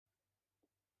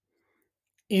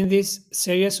In this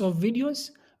series of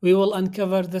videos, we will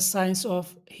uncover the science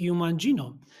of human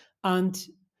genome, and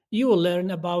you will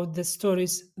learn about the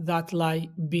stories that lie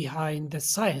behind the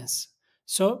science.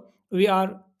 So, we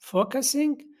are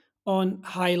focusing on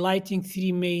highlighting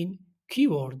three main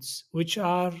keywords, which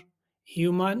are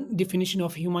human definition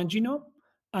of human genome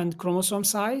and chromosome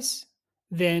size,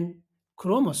 then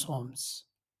chromosomes.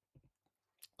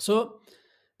 So,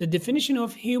 the definition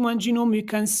of human genome, you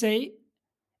can say,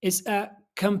 is a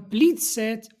complete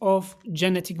set of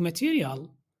genetic material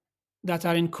that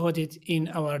are encoded in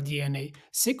our DNA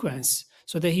sequence.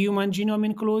 So the human genome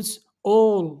includes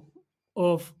all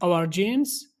of our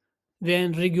genes,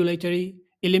 then regulatory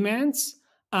elements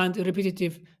and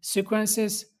repetitive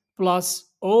sequences,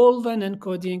 plus all the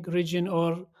encoding region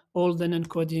or all the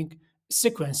encoding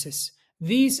sequences.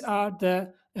 These are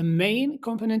the main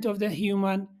component of the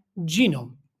human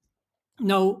genome.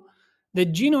 Now, the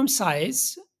genome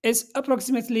size is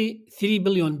approximately 3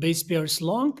 billion base pairs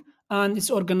long, and it's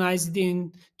organized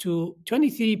into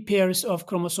 23 pairs of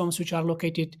chromosomes which are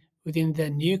located within the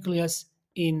nucleus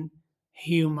in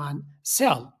human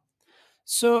cell.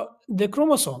 So the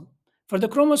chromosome. For the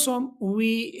chromosome,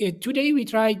 today we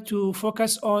try to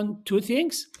focus on two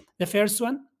things. The first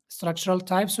one, structural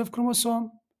types of chromosome,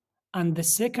 and the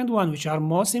second one, which are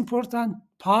most important,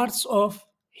 parts of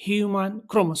human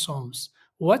chromosomes.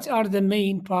 What are the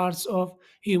main parts of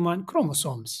human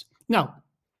chromosomes? Now,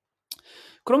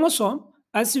 chromosome,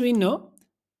 as we know,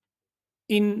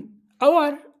 in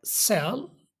our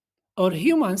cell or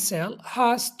human cell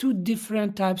has two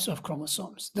different types of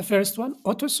chromosomes. The first one,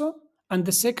 autosome, and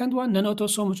the second one,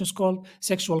 non-autosome, which is called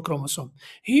sexual chromosome.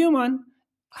 Human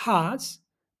has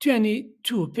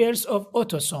 22 pairs of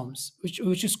autosomes,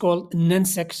 which is called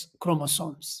non-sex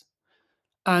chromosomes,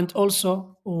 and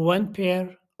also one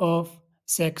pair of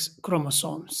sex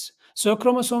chromosomes. So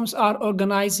chromosomes are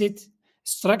organized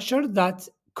structure that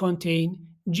contain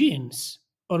genes,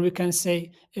 or we can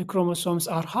say chromosomes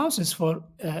are houses for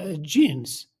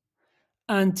genes.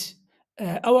 And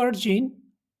our gene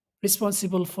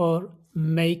responsible for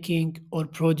making or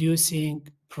producing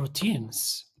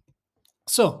proteins.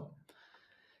 So,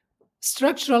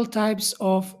 structural types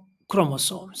of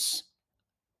chromosomes.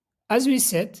 As we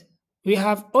said, we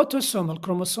have autosomal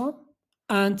chromosome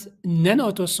and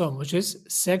non-autosome, which is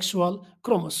sexual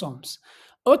chromosomes.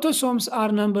 Autosomes are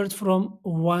numbered from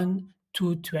 1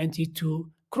 to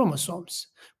 22 chromosomes.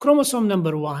 Chromosome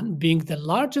number 1 being the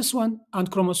largest one,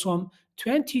 and chromosome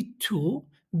 22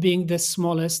 being the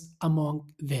smallest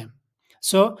among them.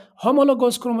 So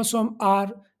homologous chromosomes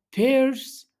are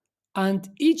pairs, and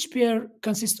each pair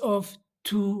consists of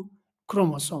two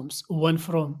chromosomes, one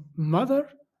from mother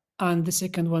and the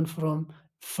second one from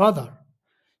father.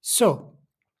 So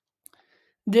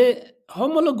the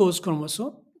homologous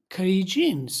chromosome carry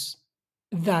genes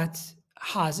that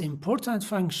has important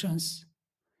functions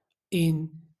in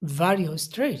various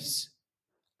traits,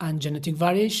 and genetic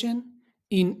variation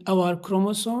in our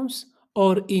chromosomes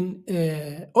or in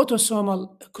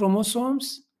autosomal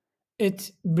chromosomes,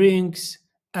 it brings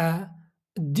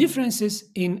differences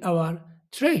in our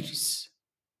traits.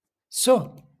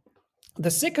 So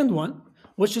the second one,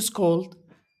 which is called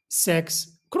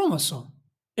sex chromosome,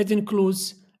 it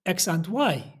includes X and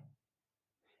Y.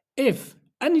 If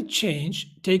any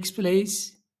change takes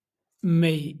place,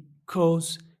 may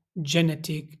cause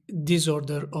genetic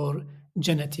disorder or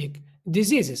genetic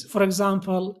diseases. For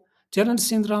example, Turner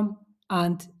syndrome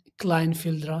and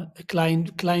Klinefelter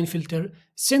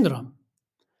syndrome.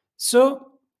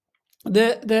 So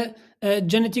the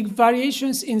genetic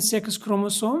variations in sex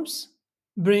chromosomes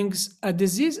brings a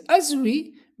disease, as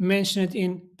we mentioned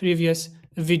in previous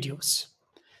videos.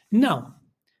 Now,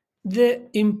 the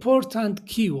important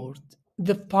keyword,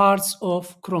 the parts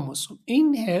of chromosome.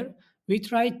 In here, we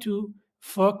try to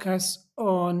focus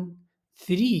on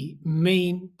three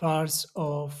main parts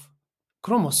of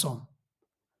chromosome.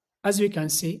 As we can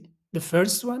see, the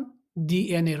first one,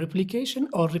 DNA replication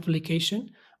or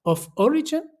replication of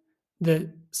origin.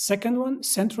 The second one,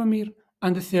 centromere,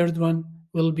 and the third one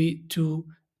will be two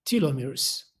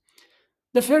telomeres.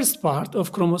 The first part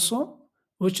of chromosome,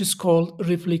 which is called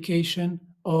replication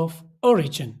of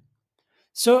origin.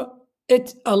 So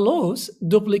it allows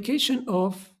duplication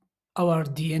of our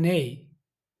DNA.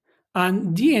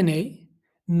 And DNA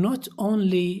not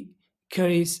only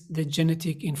carries the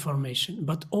genetic information,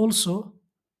 but also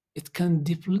it can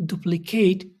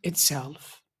duplicate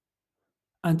itself.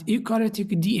 And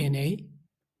eukaryotic DNA,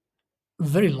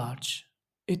 very large.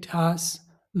 It has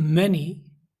many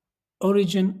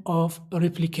origin of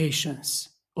replications,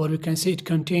 or we can say it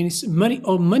contains many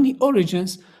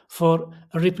origins for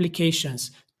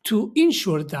replications to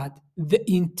ensure that the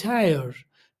entire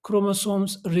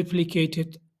chromosomes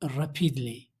replicated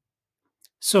rapidly.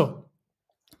 So,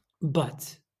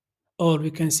 or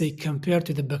we can say compared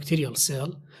to the bacterial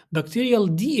cell, bacterial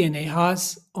DNA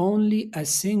has only a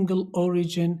single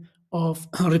origin of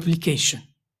replication.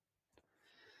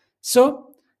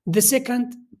 So the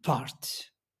second part,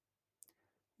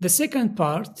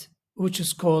 which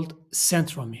is called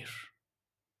centromere.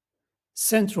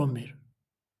 Centromere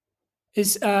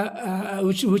is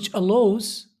which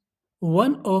allows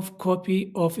one of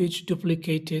copy of each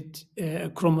duplicated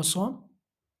chromosome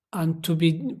and to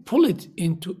be pulled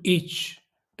into each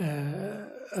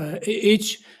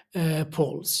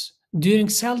poles. During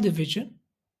cell division,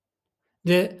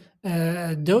 the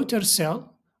daughter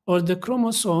cell or the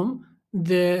chromosome,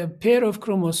 the pair of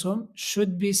chromosome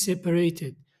should be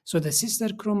separated. So the sister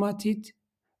chromatid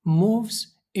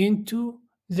moves into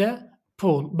the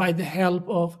pole by the help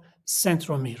of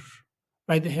centromere.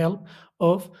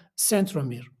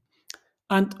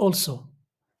 And also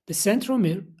the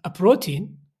centromere, a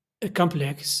protein, a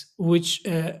complex, which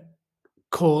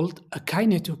called a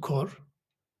kinetochore.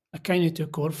 A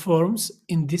kinetochore forms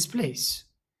in this place.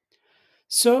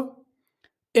 So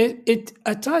it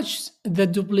attaches the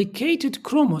duplicated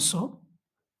chromosome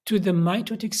to the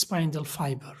mitotic spindle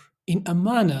fiber in a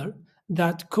manner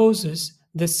that causes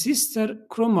the sister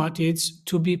chromatids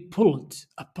to be pulled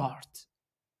apart.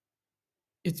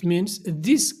 It means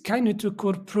this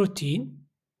kinetochore protein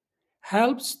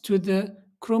helps to the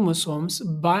chromosomes,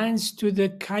 binds to the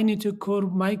kinetochore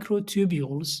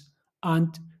microtubules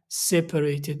and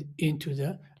separated into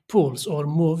the pools or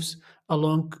moves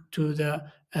along to the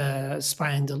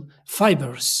spindle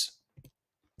fibers.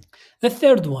 The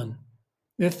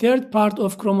third part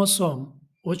of chromosome,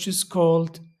 which is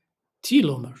called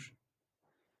telomere.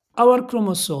 Our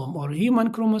chromosome or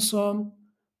human chromosome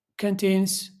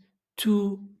contains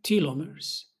 2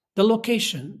 telomeres. The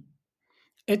location,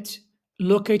 it's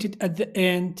located at the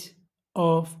end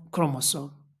of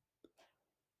chromosome.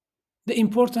 The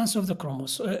importance of the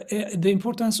chromosome, the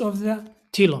importance of the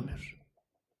telomere.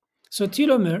 So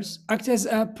telomeres act as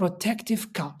a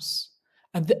protective caps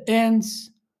at the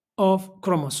ends of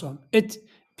chromosome. It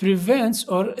prevents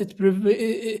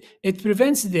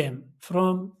them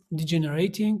from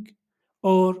degenerating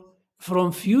or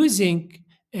from fusing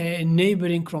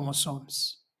neighboring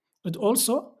chromosomes, but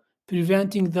also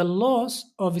preventing the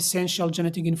loss of essential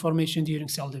genetic information during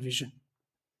cell division.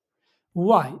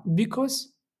 Why?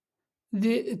 Because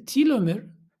the telomere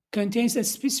contains a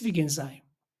specific enzyme,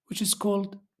 which is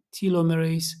called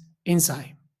telomerase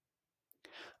enzyme.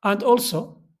 And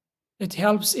also, it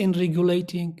helps in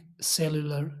regulating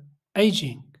cellular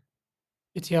aging.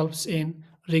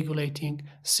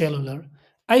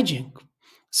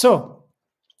 So,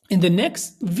 in the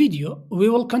next video, we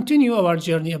will continue our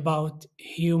journey about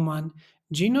human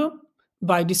genome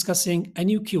by discussing a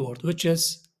new keyword, which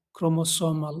is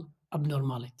chromosomal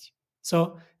abnormality.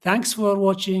 So, thanks for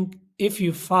watching. If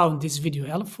you found this video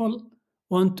helpful,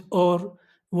 want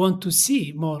to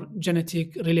see more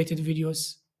genetic related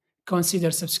videos,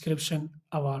 consider subscription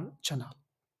our channel.